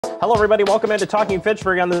Hello, everybody. Welcome into Talking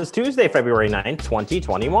Fitchburg on this Tuesday, February 9th,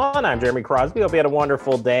 2021. I'm Jeremy Crosby. Hope you had a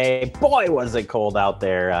wonderful day. Boy, was it cold out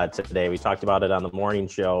there today. We talked about it on the morning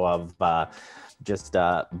show of just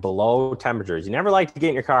below temperatures. You never like to get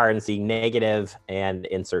in your car and see negative and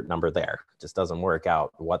insert number there. It just doesn't work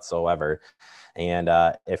out whatsoever. And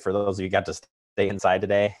if for those of you who got to stay inside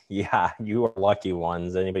today, yeah, you are lucky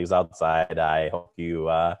ones. Anybody who's outside, I hope you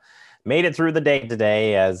made it through the day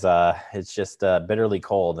today, as it's just bitterly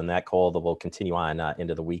cold, and that cold will continue on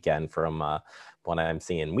into the weekend from what I'm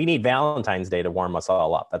seeing. We need Valentine's Day to warm us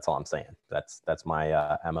all up. That's all I'm saying. That's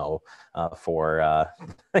my MO for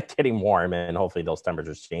getting warm, and hopefully those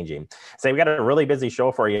temperatures changing. So we got a really busy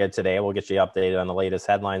show for you today. We'll get you updated on the latest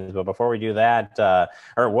headlines. But before we do that,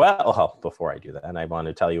 before I do that, and I want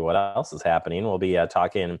to tell you what else is happening. We'll be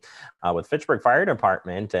talking with Fitchburg Fire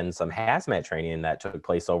Department and some hazmat training that took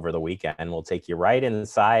place over the weekend. We'll take you right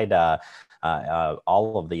inside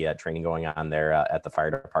all of the training going on there at the fire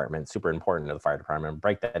department. Super important to the fire department.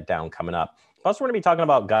 Break that down coming up. Plus, we're going to be talking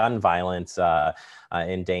about gun violence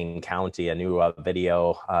in Dane County. A new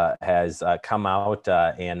video has come out,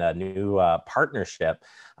 and a new partnership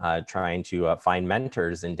trying to find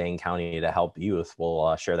mentors in Dane County to help youth.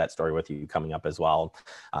 We'll share that story with you coming up as well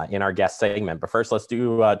in our guest segment. But first, let's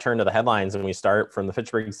turn to the headlines, and we start from the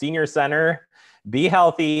Fitchburg Senior Center. Be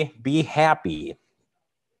healthy, be happy.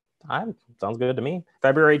 Sounds good to me.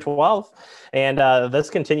 February 12th. And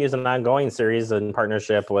this continues an ongoing series in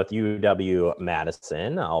partnership with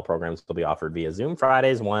UW-Madison. All programs will be offered via Zoom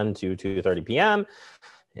Fridays, 1 to 2:30 p.m.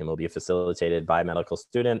 and will be facilitated by a medical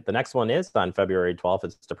student. The next one is on February 12th.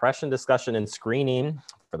 It's depression discussion and screening.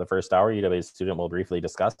 For the first hour, UW student will briefly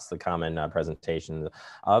discuss the common presentations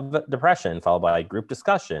of depression, followed by group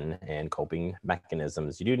discussion and coping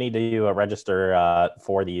mechanisms. You do need to register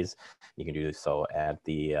for these. You can do so at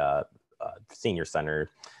the Senior Center.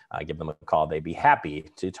 Give them a call. They'd be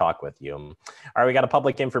happy to talk with you. All right, we got a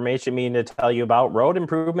public information meeting to tell you about road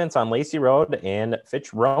improvements on Lacy Road and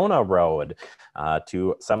Fitchrona Road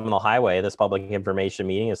to Seminole Highway. This public information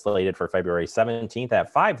meeting is slated for February 17th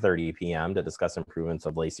at 5:30 p.m. to discuss improvements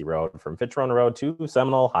of Lacy Road from Fitchrona Road to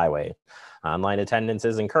Seminole Highway. Online attendance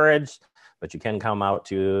is encouraged, but you can come out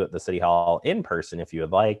to the City Hall in person if you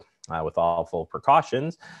would like, with all full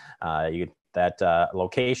precautions. That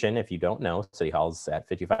location, if you don't know, City Hall's at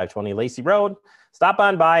 5520 Lacy Road. Stop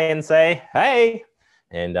on by and say, hey,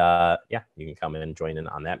 and yeah, you can come in and join in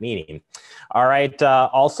on that meeting. All right,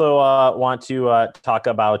 also want to talk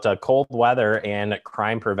about cold weather and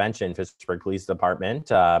crime prevention. Fitchburg Police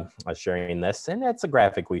Department sharing this, and it's a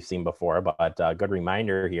graphic we've seen before, but a good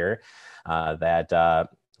reminder here that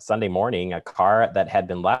Sunday morning, a car that had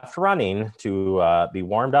been left running to be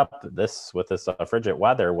warmed up with this frigid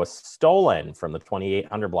weather was stolen from the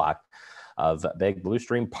 2800 block of Big Blue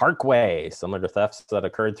Stream Parkway. Similar to thefts that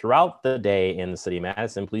occurred throughout the day in the city of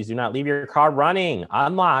Madison, please do not leave your car running,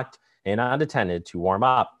 unlocked, and unattended to warm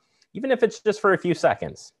up, even if it's just for a few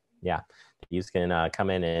seconds. Yeah, you can come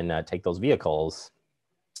in and take those vehicles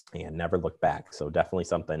and never look back. So definitely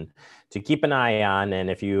something to keep an eye on. And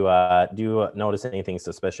if you do notice anything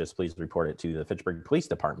suspicious, please report it to the Fitchburg Police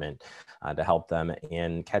Department to help them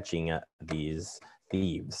in catching these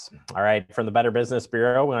thieves. All right, from the Better Business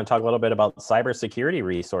Bureau, we want to talk a little bit about cybersecurity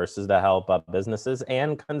resources to help businesses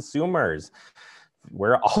and consumers.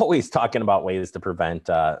 We're always talking about ways to prevent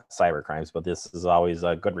cyber crimes, but this is always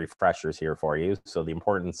good refreshers here for you. So the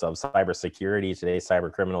importance of cybersecurity. Today's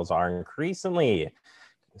cyber criminals are increasingly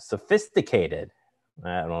sophisticated.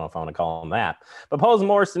 I don't know if I want to call them that, but pose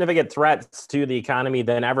more significant threats to the economy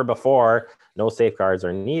than ever before. No safeguards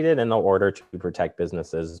are needed in order to protect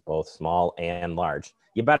businesses, both small and large.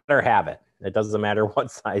 You better have it. It doesn't matter what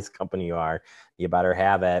size company you are. You better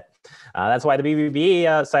have it. That's why the BBB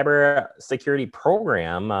Cybersecurity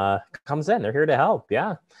program comes in. They're here to help.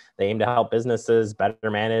 Yeah. They aim to help businesses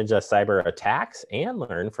better manage cyber attacks and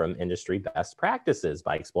learn from industry best practices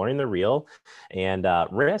by exploring the real and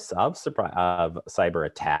risks of cyber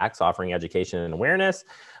attacks, offering education and awareness,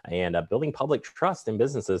 and building public trust in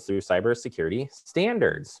businesses through cybersecurity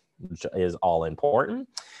standards, which is all important.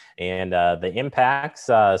 And the impacts,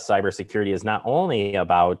 cybersecurity is not only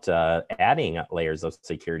about adding layers of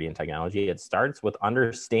security and technology. It starts with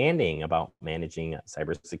understanding about managing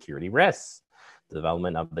cybersecurity risks. The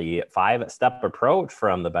development of the 5-step approach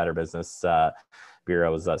from the Better Business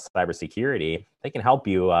Bureau's cybersecurity, they can help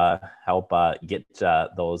you get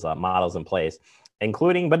those models in place,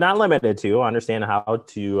 including but not limited to understand how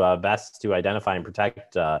to best to identify and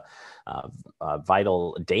protect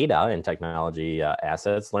vital data and technology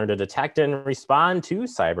assets, learn to detect and respond to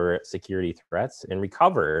cybersecurity threats, and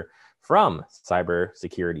recover from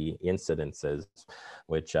cybersecurity incidences,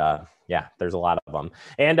 which, there's a lot of them.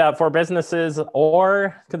 And for businesses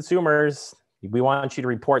or consumers, we want you to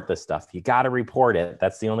report this stuff. You got to report it.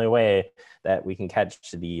 That's the only way that we can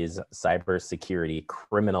catch these cybersecurity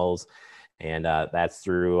criminals. And that's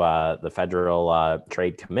through the Federal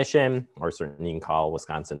Trade Commission, or certainly you can call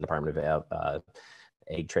Wisconsin Department of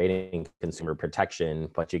Egg Trading and Consumer Protection.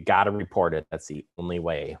 But you got to report it. That's the only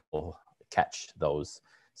way we'll catch those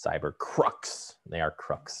cyber crooks. They are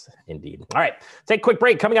crooks indeed. All right, take a quick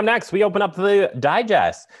break. Coming up next, we open up the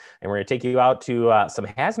digest, and we're going to take you out to some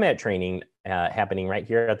hazmat training happening right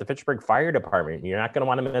here at the Fitchburg Fire Department. You're not going to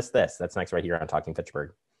want to miss this. That's next right here on Talking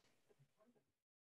Fitchburg.